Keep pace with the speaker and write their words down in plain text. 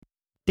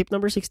tip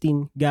number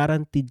 16,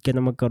 guaranteed ka na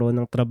magkaroon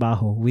ng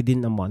trabaho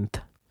within a month.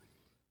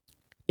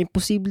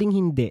 Imposibleng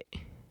hindi.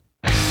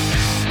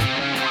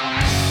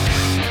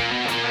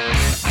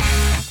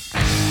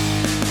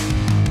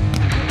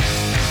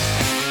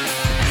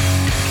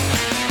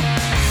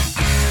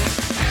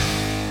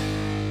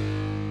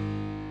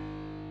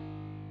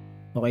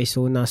 Okay,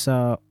 so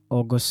nasa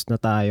August na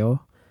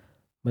tayo.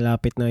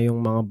 Malapit na yung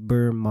mga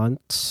Burr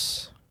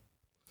months.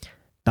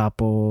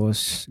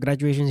 Tapos,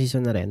 graduation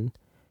season na rin.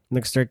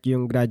 Nag-start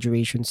yung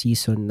graduation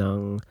season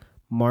ng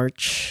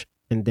March.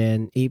 And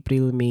then,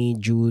 April, May,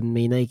 June,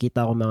 may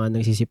nakikita ko mga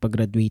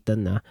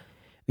nagsisipag-graduatean na.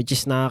 Which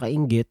is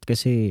nakakainggit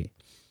kasi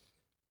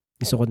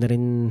gusto ko na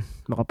rin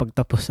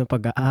makapagtapos ng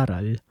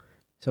pag-aaral.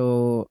 So,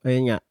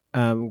 ayun nga,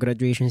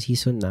 graduation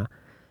season na.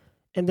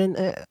 And then,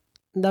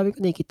 ang dami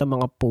ko nakikita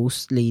mga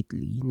posts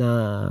lately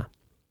na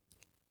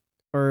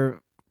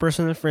or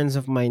personal friends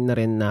of mine na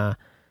rin na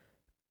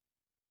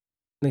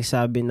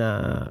nagsabi na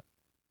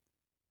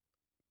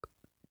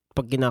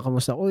pag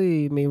kinakamusta,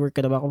 uy, may work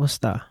ka na ba?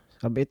 Kamusta?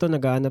 Sabi, ito,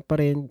 naghahanap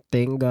pa rin.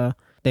 Tenga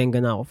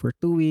na ako for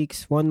 2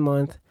 weeks, 1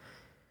 month.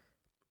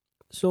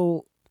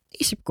 So,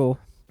 isip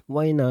ko,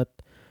 why not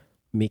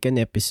make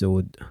an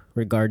episode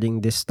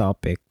regarding this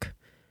topic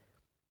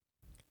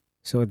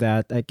so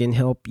that I can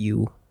help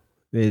you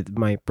with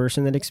my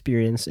personal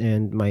experience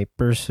and my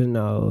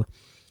personal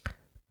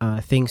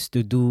things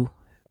to do,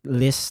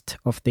 list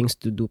of things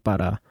to do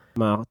para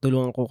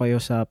makatulungan ko kayo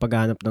sa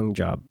paghahanap ng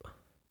job.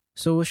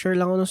 So, share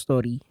lang ako ng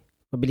story.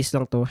 Mabilis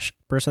lang to.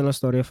 Personal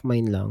story of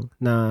mine lang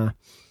na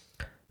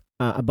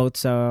about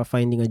sa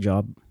finding a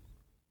job.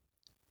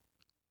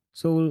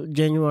 So,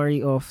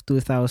 January of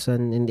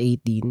 2018,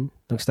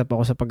 nag-stop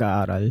ako sa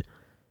pag-aaral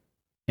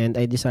and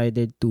I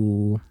decided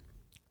to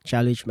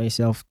challenge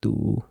myself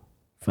to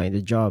find a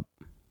job.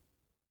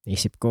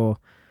 Naisip ko,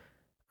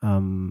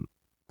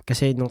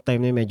 kasi nung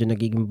time na medyo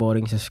nagiging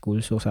boring sa school,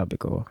 so sabi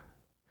ko,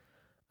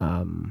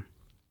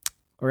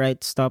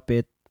 alright, stop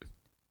it.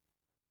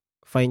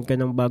 Find ka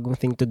ng bagong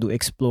thing to do,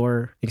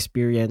 explore,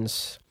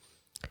 experience.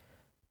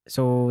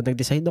 So,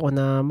 nag-decide ako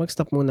na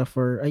mag-stop muna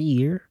for a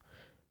year.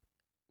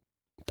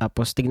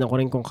 Tapos, tignan ko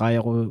rin kung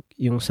kaya ko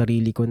yung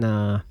sarili ko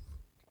na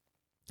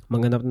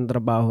maghanap ng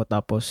trabaho.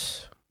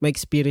 Tapos,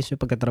 ma-experience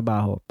yung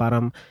pagkatrabaho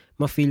para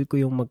ma-feel ko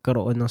yung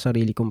magkaroon ng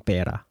sarili kong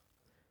pera.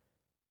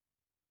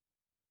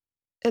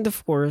 And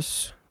of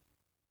course,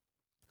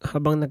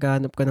 habang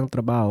naghahanap ka ng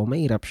trabaho,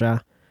 mahirap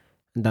siya.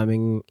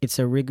 It's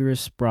a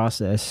rigorous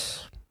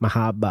process.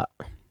 Mahaba.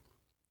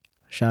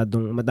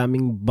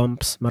 Madaming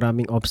bumps,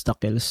 maraming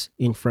obstacles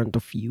in front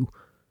of you.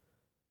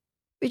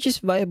 Which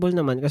is viable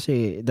naman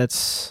kasi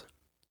that's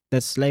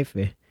life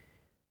eh.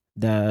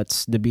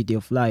 That's the beauty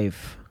of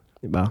life.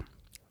 Diba?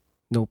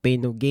 No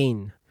pain, no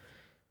gain.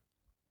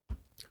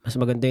 Mas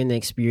maganda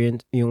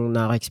yung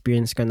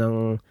naka-experience ka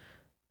ng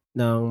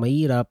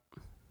mahirap.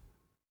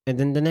 And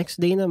then the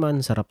next day naman,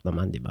 sarap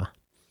naman, diba?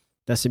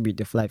 That's the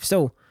beauty of life.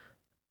 So,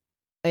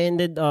 I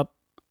ended up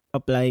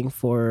applying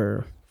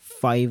for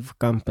 5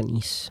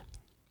 companies.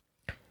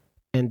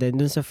 And then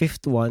dun sa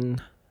 5th one,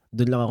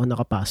 dun lang ako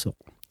nakapasok.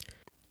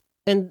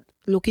 And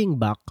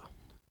looking back,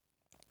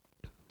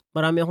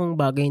 marami akong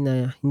bagay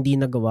na hindi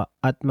nagawa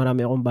at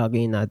marami akong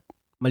bagay na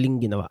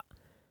maling ginawa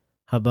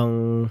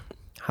habang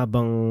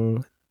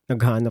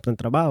naghahanap ng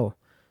trabaho.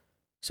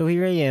 So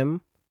here I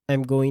am.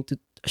 I'm going to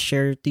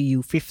share to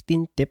you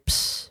 15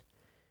 tips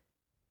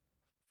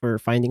for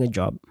finding a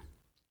job.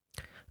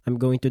 I'm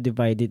going to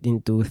divide it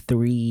into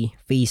 3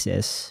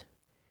 phases.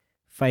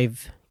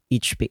 5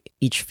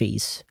 each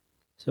phase.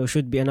 So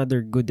should be another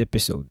good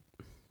episode.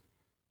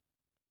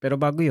 Pero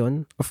bago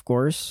yun, of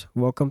course,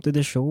 welcome to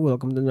the show.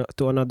 Welcome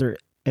to another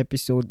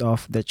episode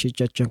of the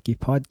Chitchat Chunky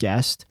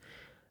podcast.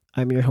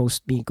 I'm your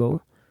host,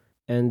 Miko.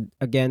 And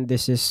again,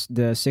 this is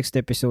the 6th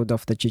episode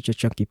of the Chitchat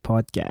Chunky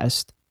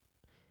podcast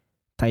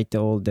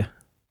titled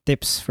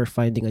Tips for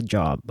Finding a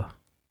Job.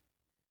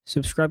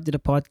 Subscribe to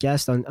the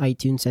podcast on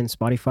iTunes and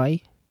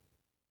Spotify.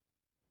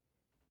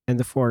 And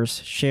of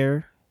course,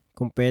 share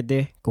kung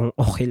pwede. Kung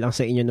okay lang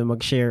sa inyo na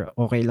mag-share,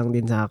 okay lang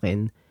din sa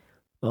akin.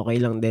 Okay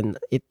lang din.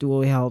 It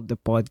will help the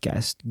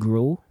podcast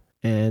grow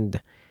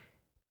and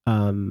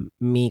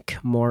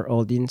make more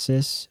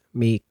audiences,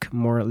 make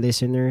more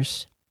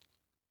listeners.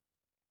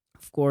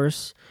 Of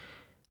course,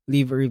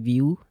 leave a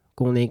review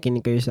kung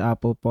nakikinig kayo sa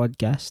Apple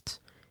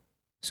Podcasts.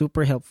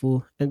 Super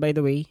helpful. And by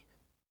the way,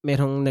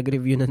 merong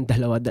nag-review ng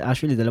 2.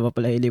 Actually, 2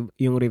 pala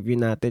yung review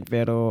natin.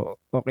 Pero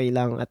okay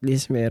lang. At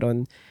least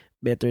meron.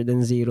 Better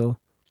than 0.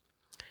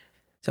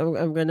 So,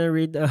 I'm gonna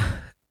read a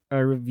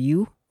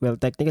review. Well,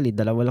 technically,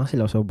 2 lang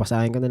sila. So,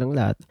 basahin ko na lang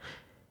lahat.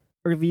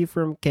 A review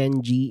from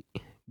Kenji.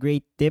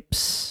 Great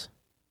tips.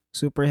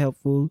 Super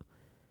helpful.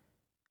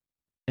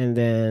 And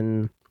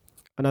then,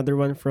 another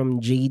one from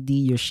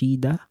JD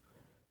Yoshida.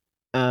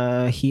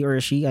 He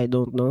or she, I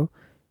don't know.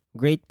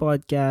 Great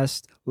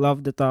podcast.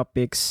 Love the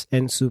topics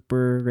and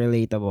super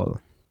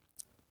relatable.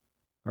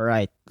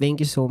 Alright.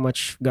 Thank you so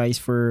much, guys,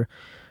 for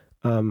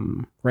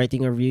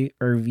writing a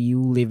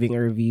review, leaving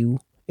a review.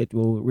 It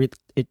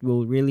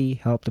will really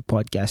help the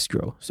podcast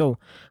grow.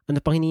 So, ano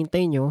pang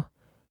hinihintay nyo?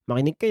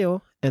 Makinig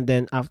kayo, and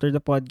then after the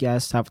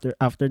podcast,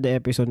 after the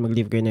episode,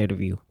 mag-leave kayo na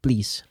review.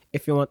 Please.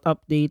 If you want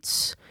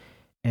updates,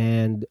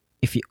 and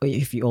if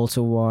you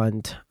also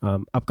want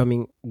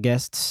upcoming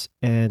guests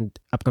and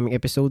upcoming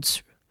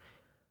episodes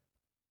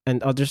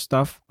and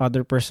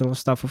other personal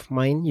stuff of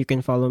mine, you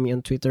can follow me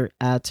on Twitter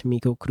at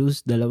Miko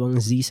Cruz, 2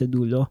 Z sa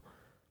dulo,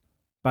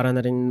 para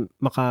na rin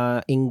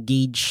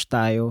maka-engage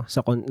tayo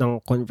ng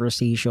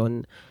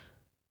conversation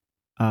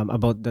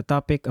about the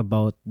topic,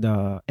 about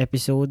the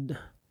episode,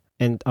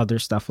 and other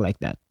stuff like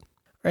that.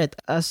 Alright,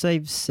 as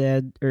I've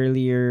said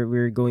earlier,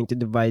 we're going to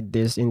divide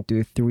this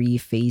into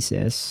 3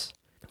 phases.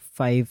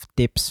 5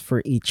 tips for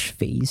each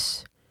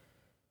phase.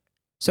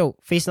 So,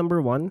 phase 1,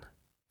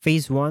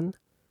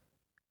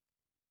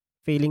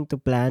 failing to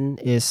plan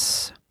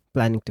is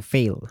planning to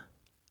fail.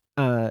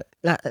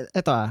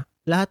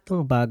 Lahat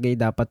ng bagay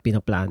dapat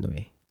pinaplano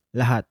eh.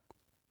 Lahat.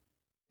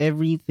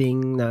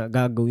 Everything na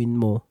gagawin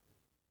mo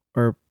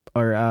or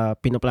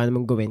pinaplano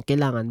mong gawin,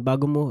 kailangan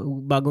bago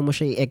mo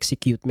siya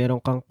i-execute, meron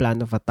kang plan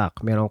of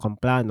attack, meron kang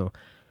plano,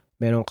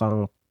 meron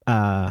kang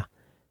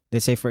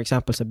let's say for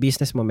example sa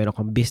business mo, meron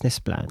kang business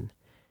plan.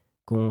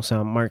 Kung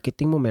sa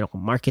marketing mo, meron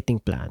kang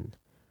marketing plan.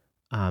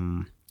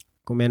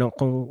 Kung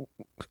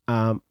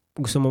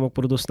gusto mo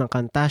mag-produce ng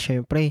kanta,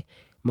 syempre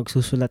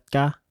magsusulat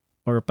ka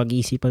or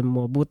pag-iisipan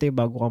mo mabuti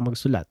bago ka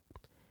magsulat.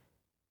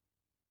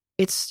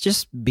 It's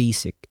just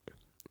basic.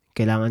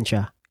 Kailangan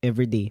siya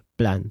everyday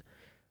plan.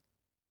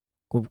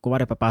 Kung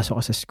kumare papasok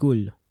ka sa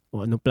school,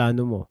 o anong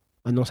plano mo,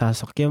 anong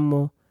sasakyan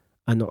mo,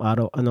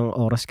 anong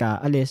oras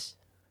ka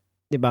aalis,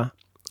 'di ba?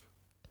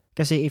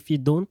 Kasi if you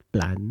don't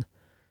plan,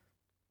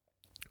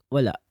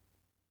 wala.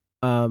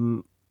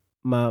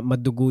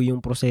 Madugo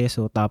yung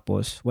proseso,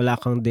 tapos wala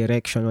kang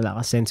direction, wala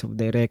kang sense of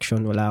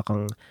direction, wala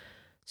kang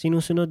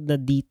sinusunod na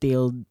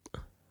detailed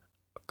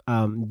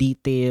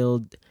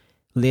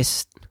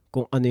list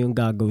kung ano yung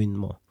gagawin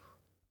mo.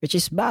 Which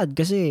is bad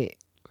kasi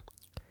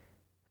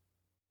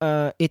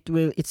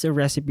it's a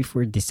recipe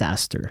for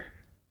disaster,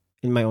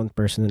 in my own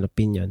personal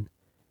opinion.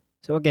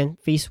 So again,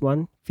 phase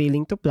 1,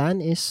 failing to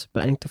plan is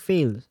planning to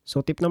fail.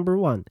 So tip number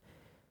 1,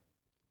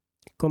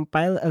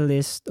 compile a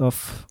list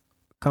of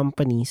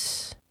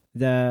companies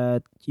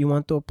that you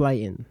want to apply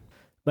in.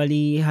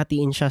 Bali,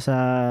 hatiin siya sa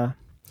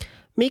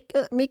make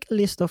a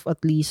list of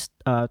at least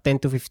 10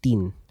 to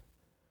 15.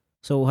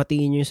 So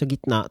hatiin nyo sa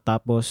gitna,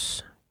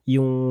 tapos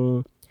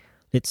yung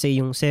let's say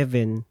yung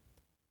 7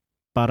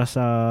 para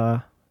sa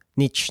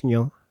niche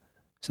nyo,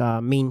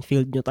 sa main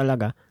field nyo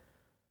talaga.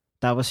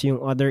 Tapos yung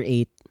other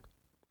 8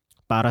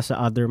 para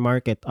sa other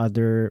market,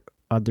 other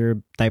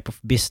type of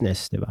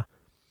business, 'di ba?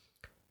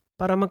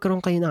 Para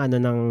magkaroon kayo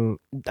ng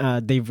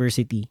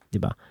diversity,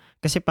 'di ba?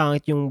 Kasi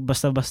pangit yung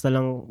basta-basta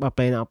lang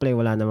apply,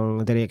 wala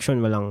namang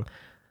direction, walang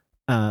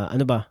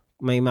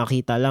may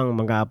makita lang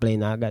mag-a-apply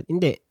na agad.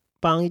 Hindi,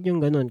 pangit yung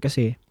ganun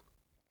kasi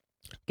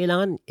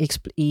kailangan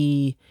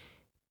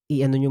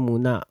i-ano nyo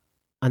muna,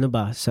 ano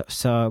ba,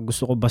 sa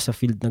gusto ko ba sa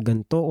field na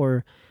ganito,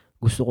 or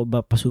gusto ko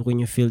ba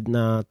pasukin yung field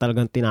na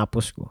talagang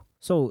tinapos ko.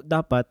 So,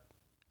 dapat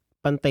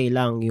pantay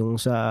lang yung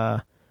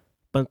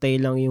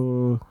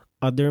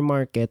other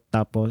market,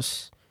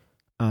 tapos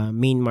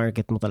main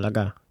market mo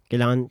talaga.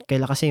 Kailangan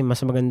kasi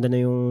mas maganda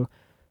na yung,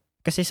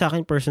 kasi sa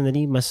akin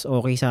personally, mas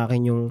okay sa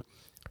akin yung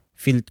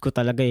field ko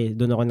talaga eh.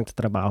 Doon ako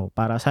nagtatrabaho.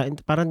 Para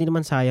hindi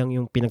naman sayang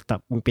yung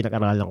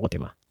pinag-aralan ko,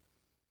 diba?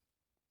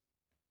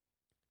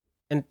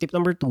 And tip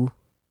number 2,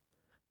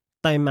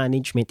 time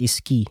management is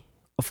key.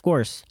 Of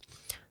course.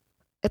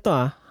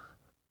 Ito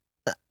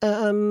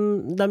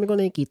dami ko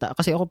nakikita.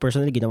 Kasi ako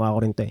personally, ginawa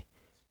ko rin to eh.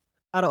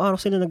 Araw-araw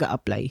sila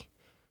nag-a-apply,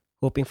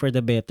 hoping for the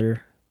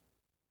better.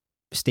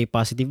 Stay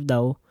positive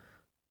daw.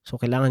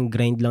 So, kailangan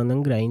grind lang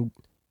ng grind.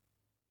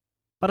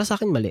 Para sa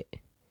akin, mali.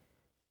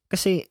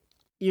 Kasi,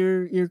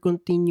 you're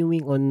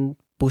continuing on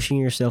pushing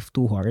yourself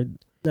too hard,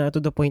 na to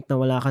the point na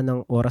wala ka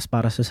ng oras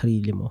para sa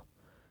sarili mo.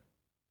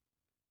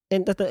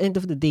 And at the end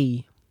of the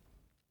day,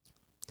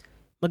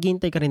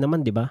 maghihintay ka rin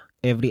naman, 'di ba?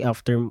 Every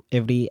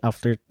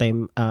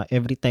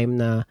time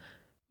na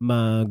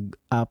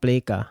mag-apply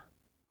ka,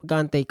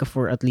 mag-aantay ka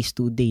for at least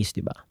 2 days,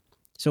 'di ba?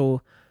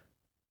 So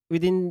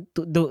within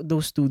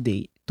those 2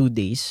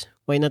 days,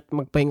 why not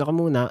magpahinga ka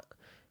muna,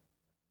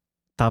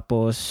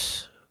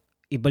 tapos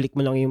ibalik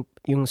mo lang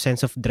yung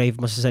sense of drive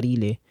mo sa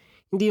sarili.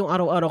 Hindi yung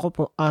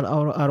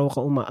araw-araw ka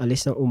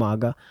umaalis ng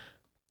umaga,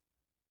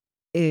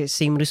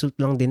 same result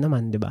lang din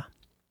naman, 'di ba?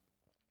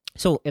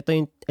 So, ito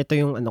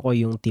yung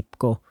yung tip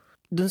ko.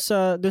 Dun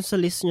sa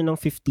list nyo ng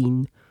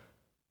 15,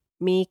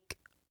 make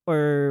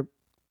or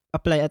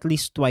apply at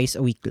least twice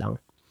a week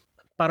lang.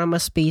 Para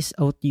ma-space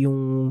out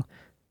yung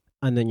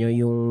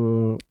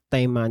yung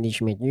time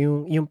management,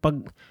 yung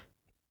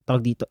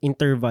tawag dito,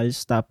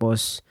 intervals,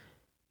 tapos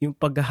yung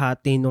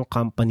paghahati ng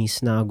companies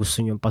na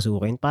gusto nyo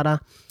pasukin,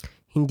 para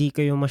hindi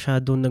kayo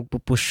masyadong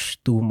nagpo-push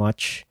too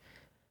much,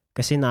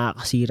 kasi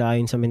nakakasira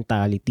yun sa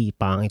mentality,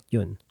 pangit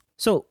yun.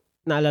 So,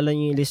 naalala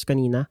nyo yung list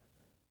kanina?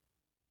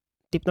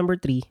 Tip number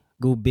 3,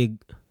 go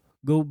big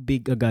go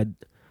big agad.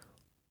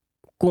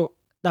 Kung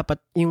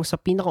dapat yung sa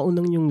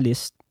pinakaunang yung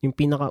list, yung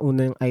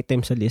pinakaunang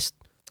item sa list,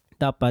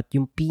 dapat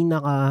yung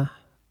pinaka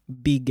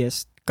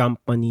biggest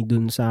company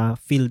dun sa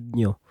field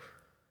nyo,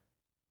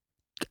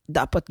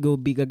 dapat go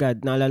big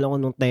agad. Naalala ko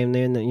nung time na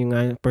yun, yung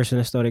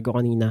personal story ko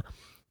kanina,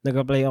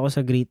 nag-apply ako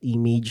sa Great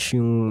Image,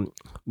 yung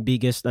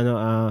biggest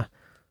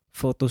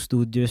photo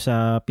studio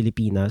sa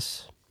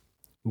Pilipinas.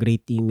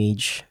 Great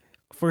Image.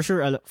 For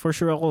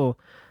sure ako,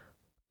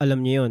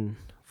 alam niyo yun.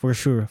 For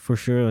sure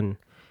yun.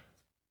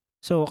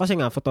 So, kasi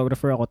nga,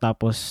 photographer ako,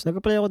 tapos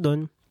nag-apply ako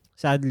doon.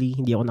 Sadly,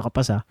 hindi ako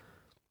nakapasa.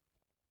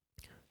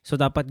 So,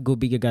 dapat go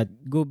big agad.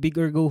 Go big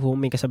or go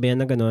home, may kasabihan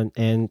na ganun,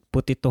 and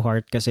put it to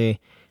heart kasi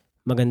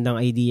magandang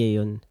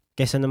idea yun.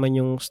 Kesa naman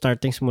yung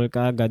starting small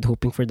ka agad,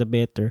 hoping for the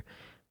better.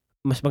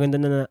 Mas maganda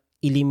na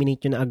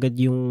eliminate nyo na agad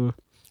yung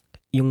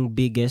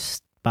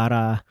biggest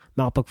para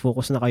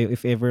makapag-focus na kayo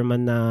if ever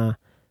man na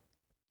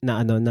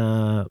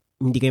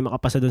hindi kayo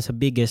makapasa doon sa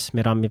biggest,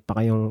 marami pa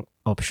kayong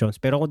options.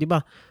 Pero kung 'di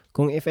ba,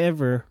 kung if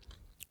ever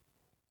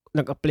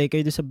nag-apply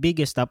kayo doon sa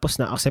biggest tapos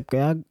na-accept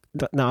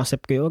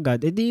kayo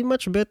agad, edi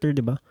much better,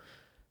 'di ba?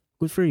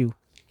 Good for you.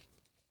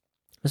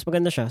 Mas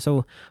maganda siya.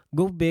 So,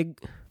 go big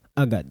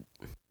agad.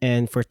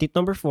 And for tip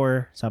number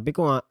 4, sabi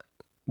ko nga,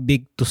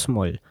 big to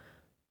small.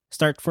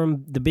 Start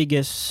from the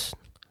biggest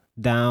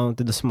down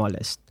to the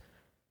smallest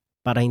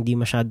para hindi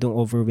masyadong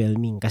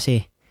overwhelming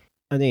kasi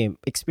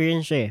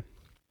experience siya eh.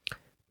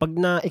 Pag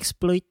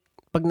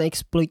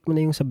na-exploit mo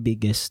na yung sa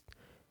biggest,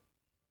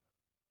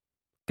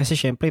 kasi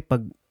syempre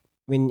pag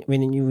when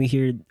you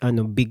hear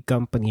big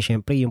company,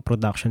 syempre yung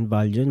production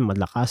value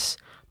malakas,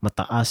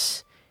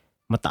 mataas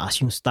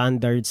yung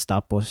standards,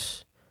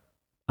 tapos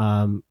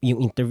yung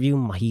interview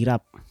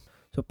mahirap.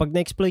 So pag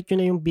na-exploit nyo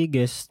na yung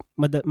biggest,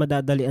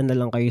 madadalian na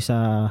lang kayo sa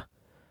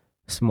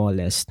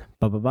smallest.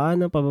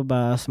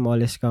 Pababa,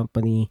 smallest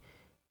company,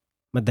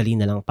 madali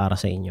na lang para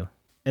sa inyo.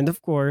 And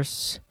of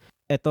course,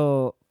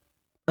 ito,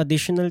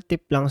 additional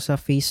tip lang sa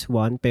phase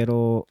 1,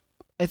 pero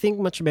I think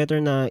much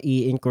better na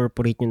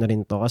i-incorporate nyo na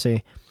rin to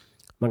kasi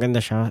maganda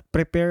siya.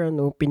 Prepare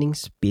an opening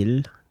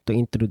spiel to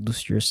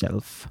introduce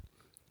yourself.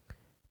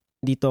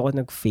 Dito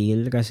ako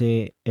nag-fail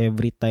kasi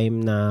every time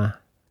na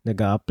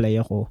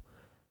nag-a-apply ako,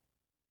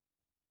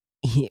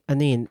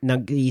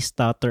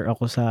 nag-i-stutter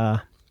ako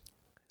sa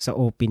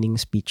opening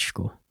speech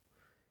ko.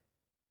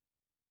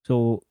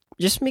 So,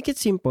 just make it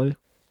simple.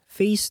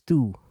 Phase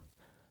 2.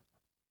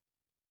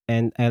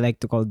 And I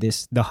like to call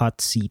this the hot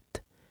seat.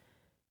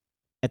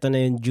 Ito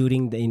na yun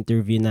during the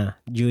interview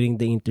na. During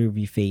the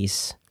interview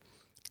phase.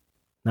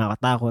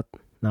 Nakakatakot,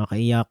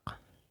 nakakaiyak,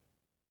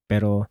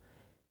 pero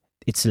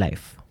it's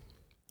life.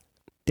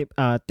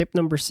 Tip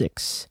number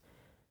 6.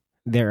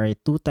 There are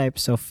 2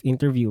 types of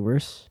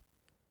interviewers.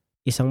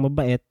 Isang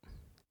mabait,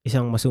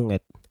 isang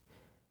masungit.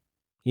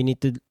 You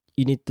need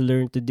to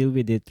learn to deal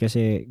with it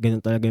kasi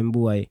ganun talaga yung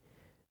buhay.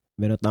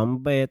 Meron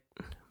taong mabait,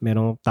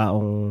 merong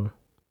taong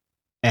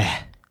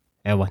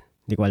ewan,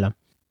 hindi ko alam.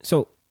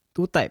 So,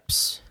 2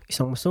 types.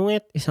 Isang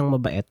masungit, isang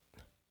mabait.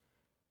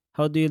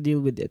 How do you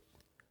deal with it?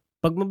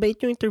 Pag mabait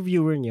yung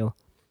interviewer nyo,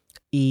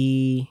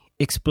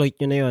 i-exploit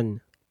nyo na yun.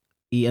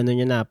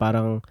 Nyo na,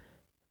 parang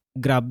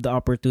grab the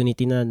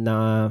opportunity na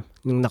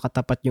yung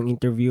nakatapat yung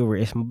interviewer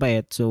is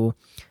mabait. So,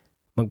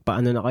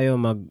 magpaano na kayo,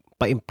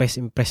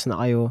 magpa-impress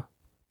na kayo.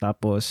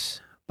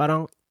 Tapos,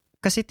 parang,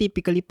 kasi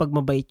typically pag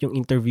mabait yung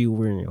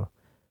interviewer nyo,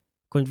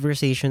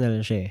 conversational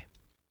siya eh.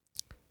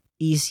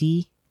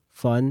 Easy,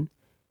 fun,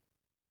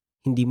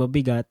 hindi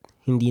mabigat,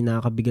 hindi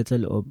nakakabigat sa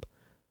loob.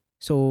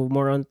 So,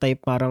 more on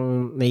type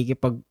parang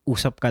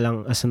nakikipag-usap ka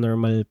lang as a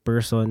normal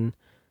person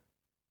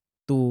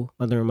to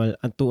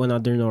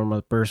another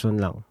normal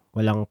person lang.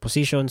 Walang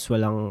positions,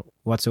 walang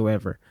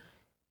whatsoever.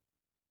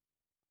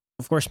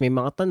 Of course, may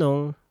mga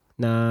tanong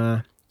na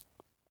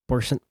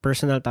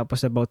personal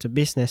tapos about sa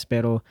business,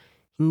 pero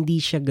hindi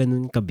siya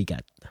ganun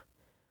kabigat.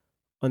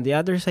 On the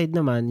other side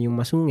naman, yung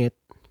masungit,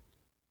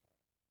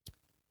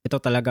 ito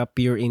talaga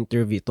pure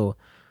interview to.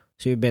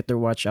 So you better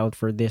watch out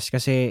for this.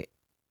 Kasi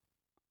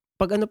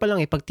pag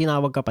pag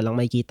tinawag ka pa lang,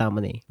 makikita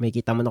mo na eh.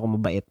 Makikita mo na kung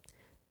mabait.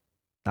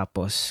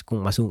 Tapos kung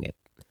masungit.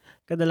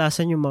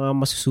 Kadalasan yung mga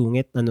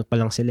masusungit, pa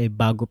lang sila eh.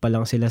 Bago pa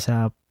lang sila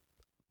sa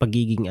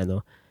pagiging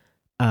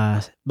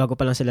bago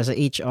pa lang sila sa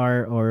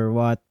HR or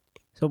what.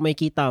 So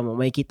makikita mo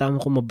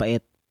kung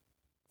mabait.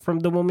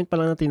 From the moment pa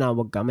lang na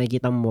tinawag ka,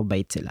 makikita mo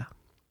mabait sila.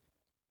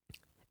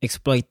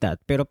 Exploit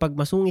that. Pero pag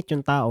masungit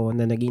yung tao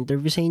na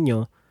nag-interview sa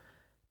inyo,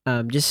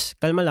 just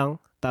kalma lang.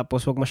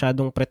 Tapos wag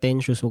masyadong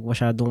pretentious, wag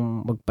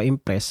masyadong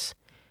magpa-impress.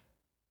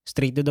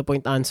 Straight to the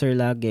point answer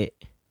lagi.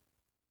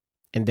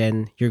 And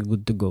then, you're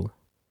good to go.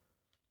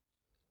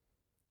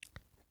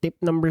 Tip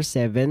number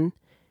 7.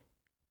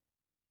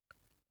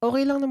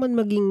 Okay lang naman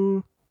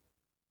maging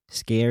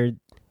scared,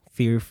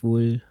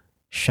 fearful,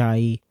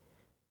 shy,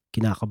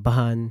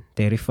 kinakabahan,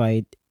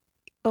 terrified.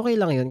 Okay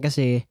lang yun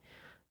kasi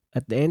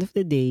at the end of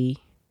the day,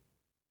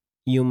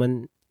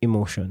 human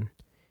emotion.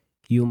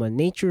 Human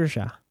nature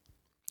siya.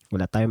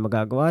 Wala tayong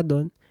magagawa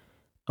doon.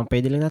 Ang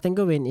pwede lang natin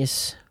gawin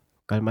is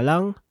kalma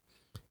lang,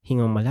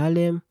 hingang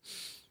malalim,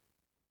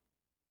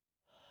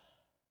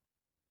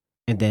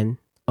 and then,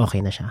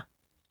 okay na siya.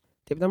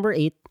 Tip number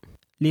 8,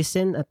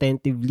 listen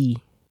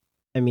attentively.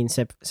 I mean,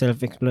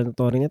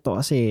 self-explanatory nito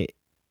kasi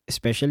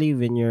especially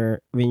when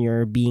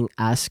you're being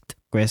asked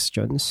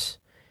questions,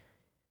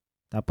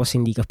 tapos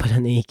hindi ka pala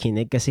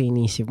nakikinig kasi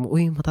inisip mo,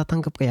 uy,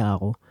 matatanggap kaya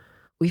ako?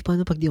 Uy,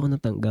 paano pag di ako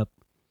natanggap?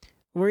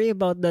 Worry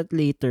about that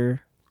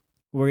later.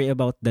 Worry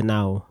about the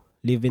now.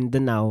 Live in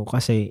the now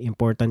kasi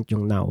important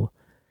yung now.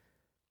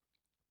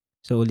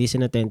 So,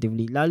 listen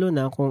attentively. Lalo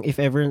na kung if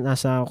ever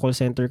nasa call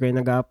center kayo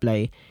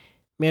nag-a-apply,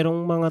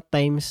 merong mga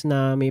times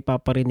na may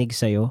paparinig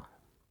sa'yo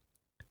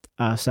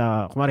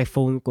sa, kumari,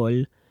 phone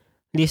call.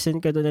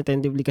 Listen ka doon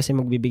attentively kasi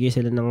magbibigay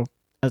sila ng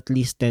at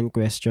least 10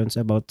 questions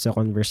about sa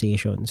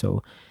conversation.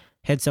 So,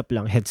 heads up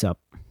lang, heads up.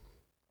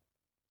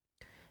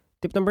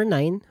 Tip number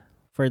 9,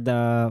 for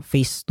the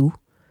phase 2,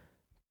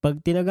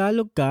 pag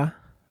tinagalog ka,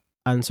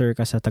 answer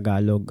ka sa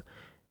Tagalog.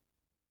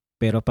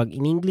 Pero pag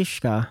in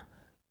English ka,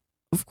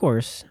 of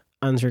course,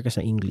 answer ka sa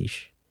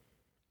English.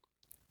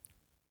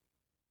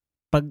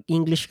 Pag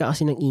English ka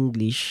kasi ng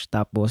English,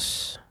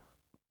 tapos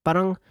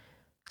parang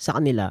sa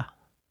kanila,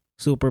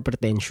 super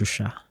pretentious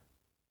siya.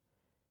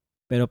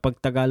 Pero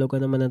pag Tagalog ka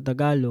naman ng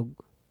Tagalog,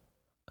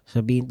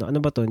 sabihin to, ano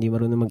ba to, hindi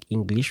marunong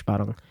mag-English,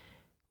 parang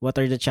what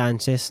are the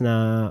chances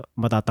na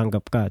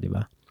matatanggap ka, di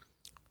ba?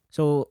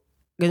 So,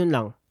 ganun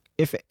lang.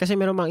 Kasi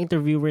meron mga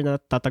interviewer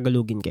na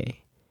tatagalogin ka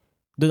eh.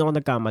 Doon ako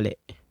nagkamali.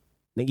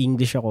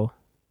 Nag-English ako.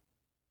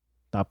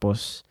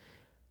 Tapos,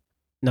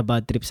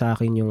 na-bad trip sa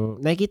akin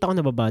yung... Nakikita ko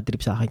na-bad trip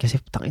sa akin kasi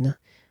tangina,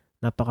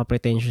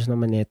 napaka-pretentious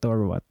naman nito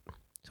or what.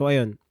 So,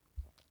 ayun.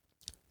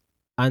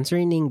 Answer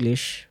in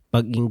English,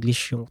 pag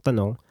English yung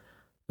tanong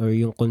or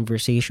yung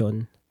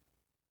conversation.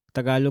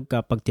 Tagalog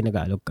ka pag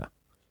tinagalog ka.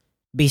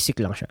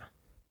 Basic lang siya.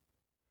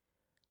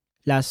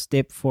 Last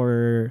tip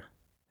for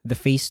the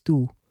phase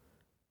 2.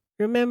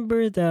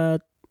 Remember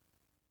that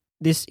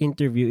this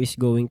interview is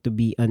going to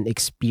be an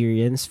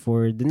experience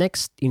for the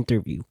next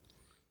interview.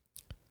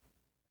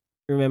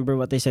 Remember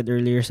what I said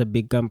earlier sa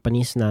big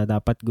companies na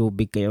dapat go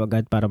big kayo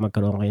agad para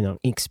magkaroon kayo ng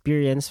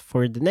experience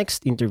for the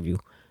next interview.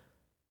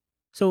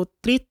 So,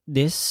 treat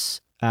this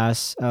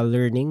as a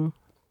learning,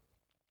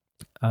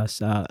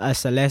 as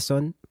a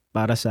lesson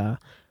para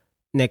sa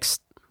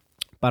next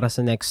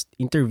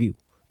interview.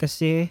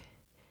 Kasi,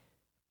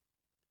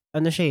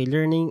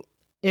 learning,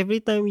 every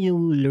time you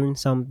learn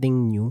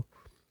something new,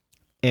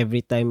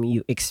 every time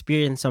you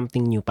experience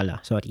something new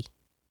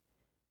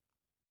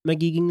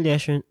magiging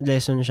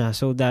lesson siya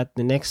so that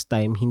the next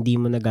time,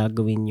 hindi mo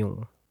nagagawin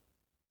yung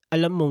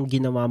alam mong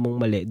ginawa mong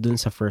mali dun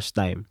sa first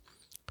time.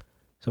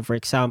 So, for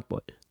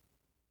example,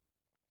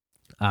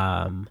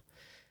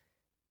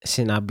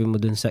 sinabi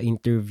mo dun sa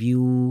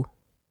interview,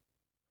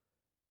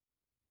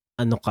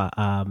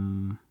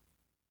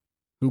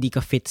 hindi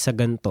ka fit sa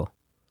ganito.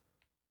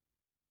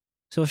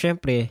 So,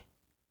 syempre,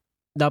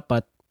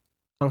 dapat,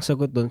 ang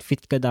sagot dun,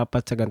 fit ka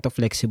dapat sa ganito,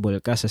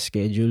 flexible ka sa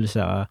schedule,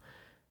 sa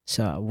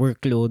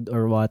workload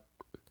or what.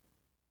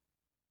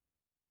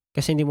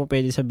 Kasi hindi mo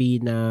pwede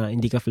sabihin na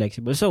hindi ka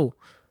flexible. So,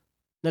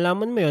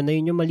 nalaman mo yun na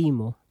yun yung mali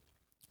mo.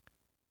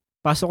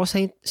 Pasok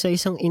ka sa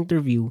isang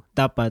interview,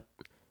 dapat,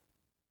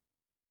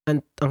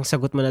 ang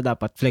sagot mo na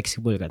dapat,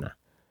 flexible ka na.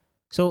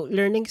 So,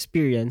 learning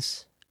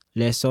experience,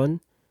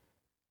 lesson,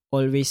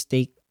 always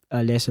take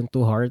a lesson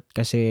to heart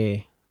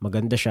kasi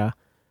maganda siya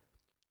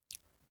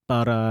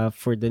para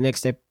for the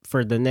next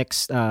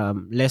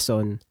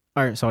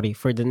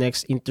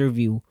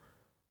interview,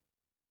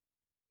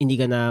 hindi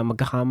ka na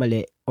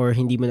magkakamali or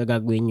hindi mo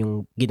nagagawin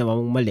yung ginawa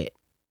mong mali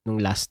nung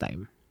last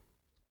time.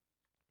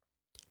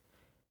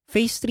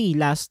 Phase 3,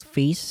 last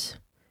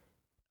phase,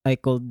 I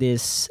call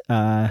this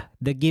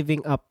the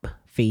giving up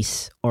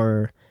phase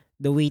or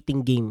the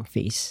waiting game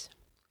phase.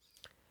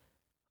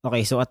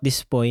 Okay, so at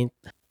this point,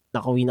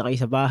 nakauwi na kayo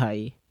sa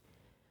bahay,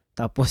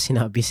 tapos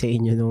sinabi sa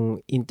inyo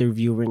nung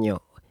interviewer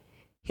nyo,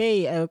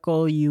 hey, I'll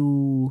call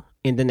you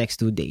in the next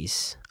 2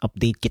 days.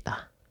 Update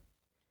kita.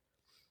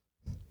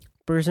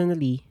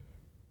 Personally,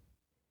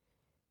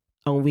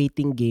 ang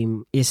waiting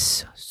game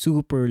is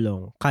super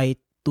long. Kahit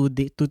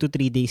 2 to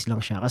 3 days lang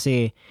siya.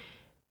 Kasi,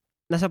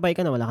 nasabay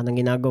ka na, wala ka nang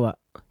ginagawa.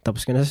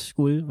 Tapos ka na sa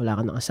school, wala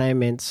ka ng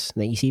assignments,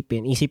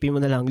 Isipin mo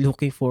na lang,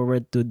 looking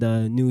forward to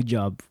the new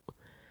job.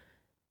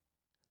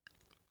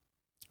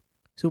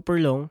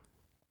 Super long.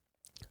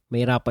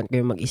 Mahirapan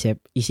kayo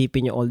mag-isip.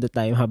 Isipin nyo all the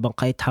time habang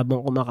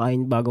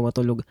kumakain bago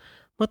matulog.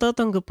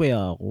 Matatanggap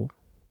kaya ako?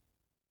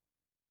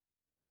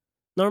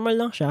 Normal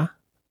lang siya.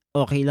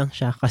 Okay lang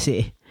siya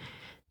kasi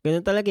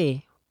ganun talaga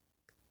eh.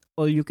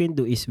 All you can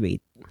do is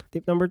wait.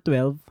 Tip number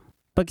 12.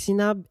 Pag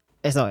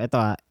ito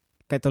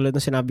katulad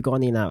ng sinabi ko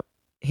kanina,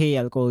 hey,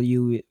 I'll call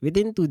you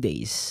within 2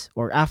 days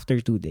or after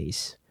 2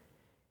 days.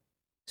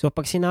 So,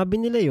 pag sinabi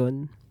nila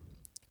yon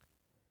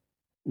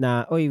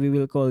na, we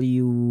will call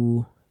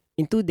you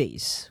in 2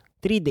 days,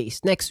 3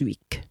 days, next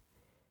week.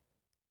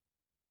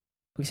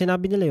 Pag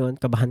sinabi nila yon,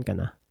 kabahan ka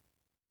na.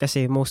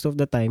 Kasi most of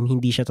the time,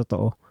 hindi siya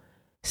totoo.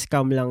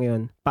 Scam lang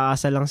yon.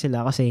 Paasa lang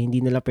sila kasi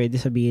hindi nila pwede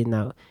sabihin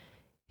na,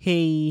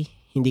 hey,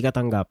 hindi ka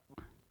tanggap.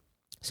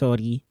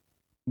 Sorry,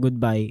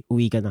 goodbye,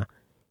 uwi ka na.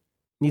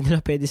 Hindi nila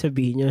pwede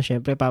sabihin yun.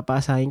 Syempre,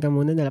 papasahin ka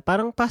muna nila.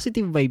 Parang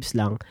positive vibes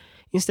lang.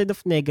 Instead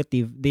of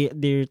negative,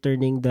 they're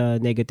turning the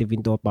negative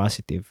into a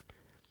positive.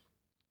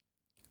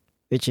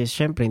 Which is,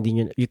 syempre,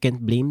 you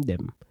can't blame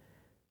them.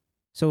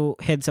 So,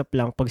 heads up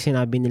lang, pag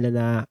sinabi nila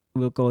na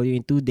we'll call you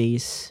in 2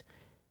 days,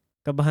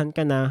 kabahan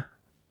ka na,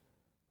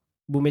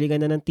 bumili ka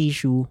na ng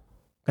tissue,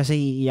 kasi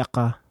iiyak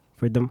ka.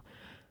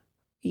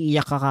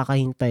 Iiyak ka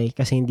kakahintay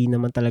kasi hindi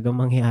naman talaga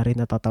mangyayari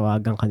na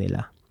tatawagan ka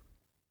nila.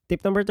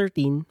 Tip number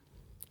 13,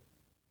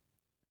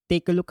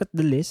 take a look at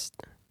the list.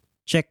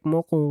 Check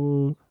mo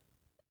kung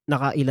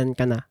nakailan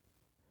ka na.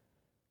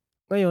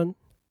 Ngayon,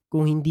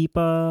 kung hindi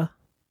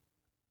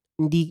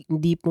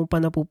mo pa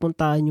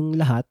napupuntahan yung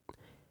lahat,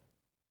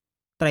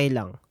 try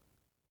lang.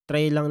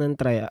 Try lang ng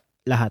try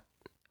lahat.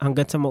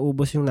 Hanggang sa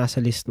maubos yung nasa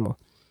list mo.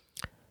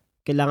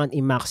 Kailangan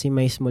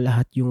i-maximize mo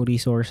lahat yung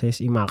resources,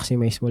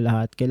 i-maximize mo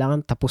lahat.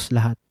 Kailangan tapos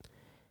lahat.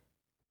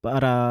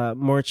 Para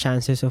more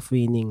chances of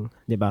winning,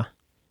 'di ba?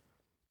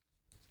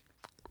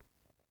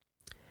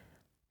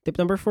 Tip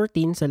number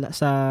 14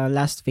 sa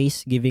last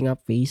phase, giving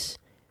up phase.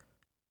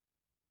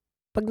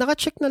 Pag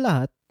naka-check na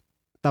lahat,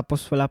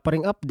 tapos wala pa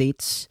ring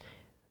updates,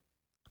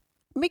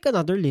 make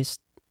another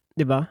list,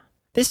 'di ba?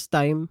 This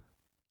time,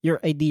 your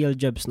ideal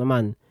jobs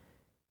naman.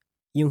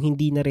 Yung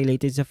hindi na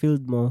related sa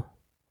field mo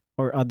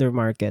or other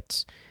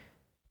markets.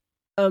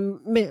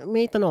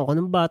 May tanong ako,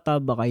 nung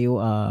bata ba kayo,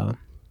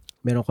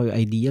 meron kayo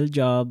ideal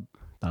job,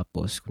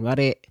 tapos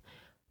kunwari,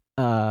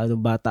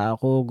 nung bata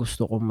ako,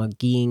 gusto ko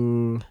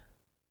maging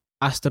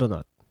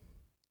astronaut.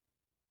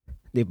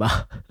 'Di ba?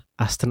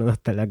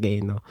 Astronaut talaga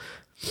no.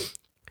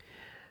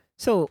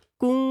 So,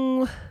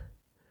 kung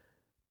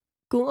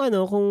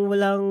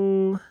walang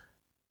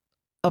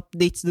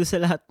updates do sa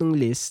lahat ng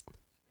list,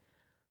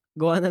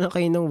 gawa na lang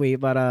kayo ng way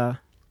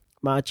para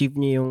ma-achieve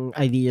niyo yung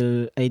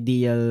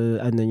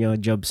ideal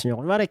jobs niyo.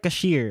 Kunwari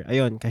cashier,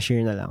 ayun,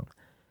 cashier na lang.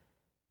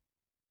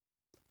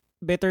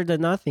 Better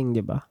than nothing, 'di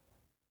ba?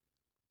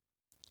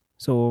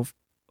 So,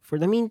 for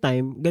the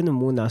meantime, ganun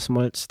muna.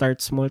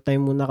 Start small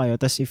time muna kayo.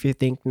 Tapos if you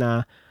think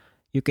na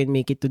you can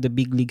make it to the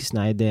big leagues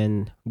na,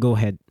 then go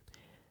ahead.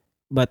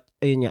 But,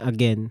 ayun nga,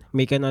 again,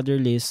 make another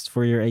list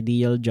for your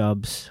ideal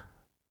jobs.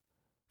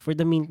 For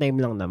the meantime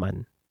lang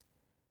naman.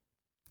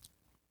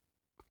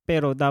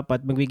 Pero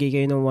dapat magbigay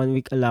kayo ng 1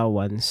 week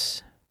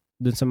allowance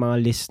dun sa mga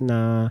list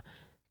na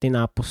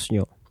tinapos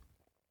nyo.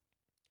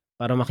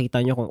 Para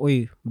makita nyo kung,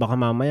 baka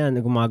mamaya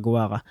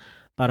gumagawa ka.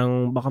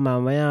 Parang baka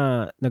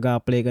mamaya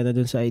nag-a-apply ka na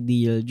dun sa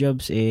ideal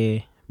jobs,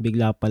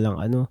 bigla pa lang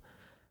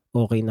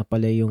okay na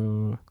pala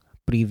yung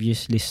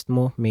previous list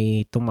mo,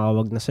 may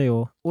tumawag na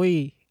sa'yo,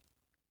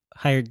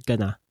 hired ka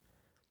na.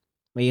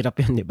 Mahirap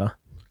yun, di ba?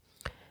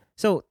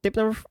 So, tip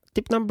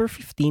number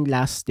 15,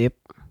 last tip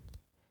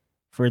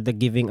for the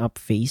giving up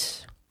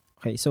phase.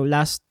 Okay, so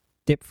last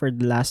tip for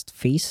the last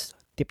phase,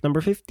 tip number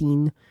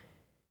 15,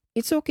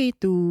 it's okay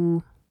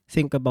to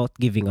think about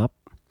giving up.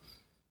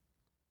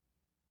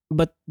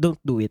 But don't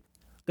do it.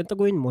 Ganito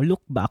gawin mo,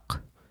 look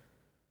back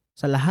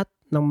sa lahat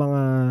ng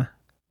mga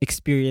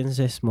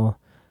experiences mo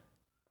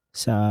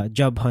sa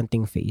job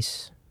hunting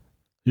phase.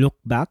 Look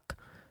back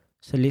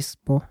sa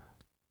list mo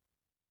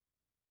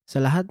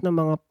sa lahat ng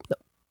mga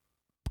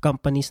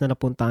companies na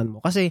napuntahan mo.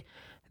 Kasi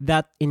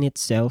that in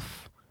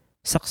itself,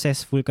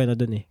 successful ka na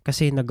dun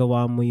Kasi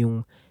nagawa mo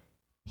yung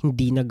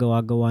hindi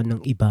nagawa-gawa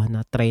ng iba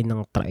na try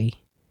ng try.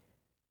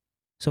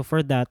 So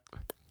for that,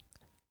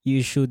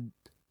 you should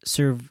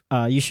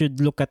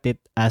look at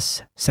it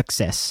as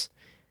success.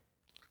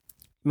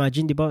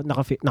 Imagine, di ba,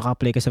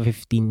 naka-apply ka sa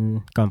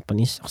 15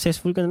 companies.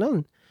 Successful ka na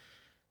nun.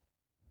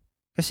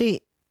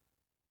 Kasi,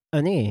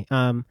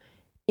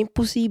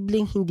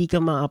 imposibleng hindi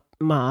ka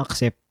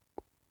ma-accept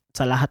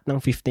sa lahat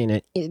ng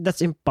 15.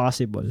 That's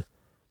impossible.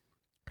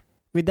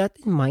 With that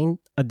in mind,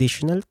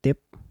 additional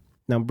tip,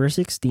 number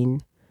 16,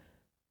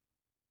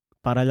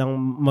 para lang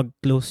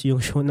mag-close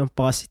yung show ng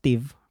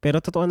positive.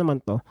 Pero totoo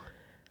naman to.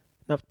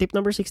 Tip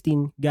number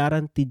 16,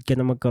 guaranteed ka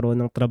na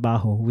magkaroon ng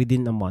trabaho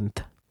within a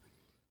month.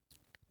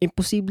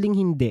 Imposibleng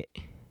hindi.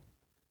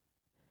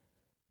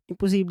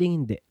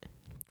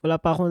 Wala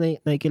pa ako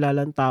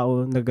nakikilalang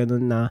tao na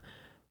ganun na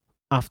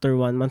after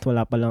 1 month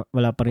wala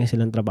pa rin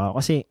silang trabaho.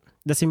 Kasi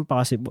that's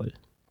impossible.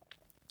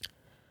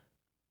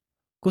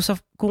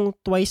 Kung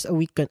twice a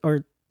week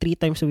or 3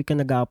 times a week ka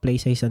nag-a-apply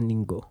sa isang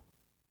linggo,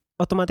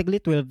 automatically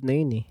 12 na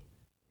yun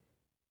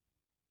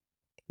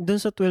Doon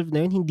sa 12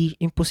 na yun, hindi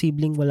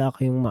imposibleng wala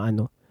kayong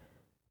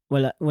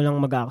walang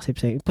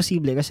mag-a-accept sa'yo.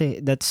 Imposible kasi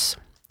that's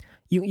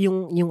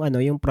yung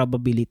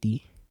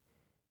probability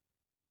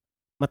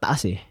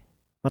mataas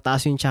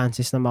Mataas yung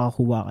chances na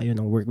makakuha kayo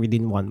ng work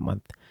within 1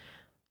 month.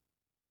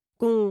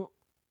 Kung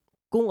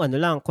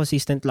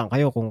consistent lang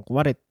kayo, kung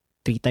kuwari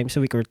 3 times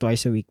a week or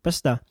twice a week,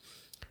 basta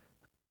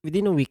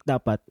within a week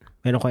dapat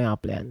meron kayong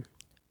applyan.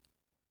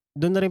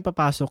 Doon na rin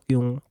papasok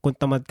yung kung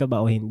tamad ka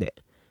ba o hindi.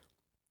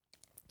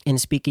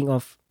 And speaking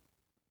of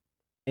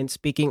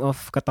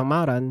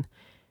katamaran,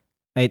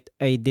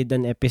 I did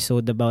an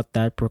episode about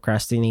that,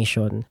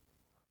 procrastination.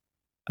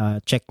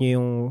 Check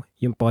nyo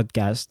yung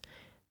podcast.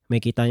 May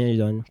kita nyo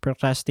doon.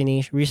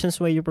 Procrastination, reasons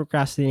why you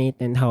procrastinate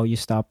and how you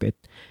stop it.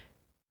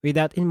 With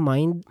that in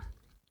mind,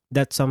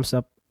 that sums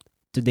up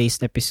today's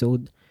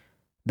episode.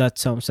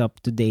 That sums up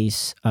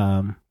today's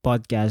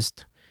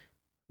podcast.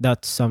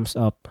 That sums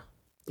up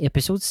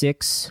episode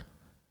 6,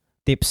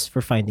 tips for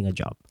finding a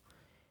job.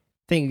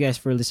 Thank you guys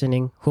for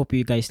listening. Hope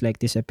you guys like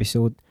this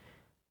episode.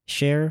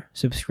 Share,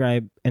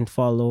 subscribe, and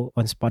follow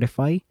on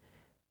Spotify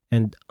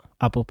and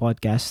Apple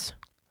Podcasts.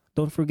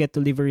 Don't forget to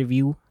leave a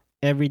review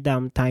every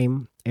damn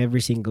time,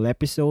 every single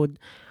episode.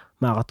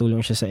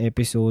 Makakatulong siya sa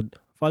episode.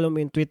 Follow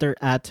me on Twitter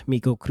at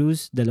Miko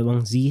Cruz,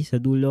 2 Z sa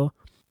dulo.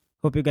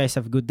 Hope you guys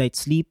have good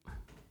night's sleep.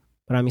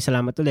 Maraming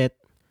salamat ulit.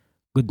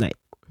 Good night.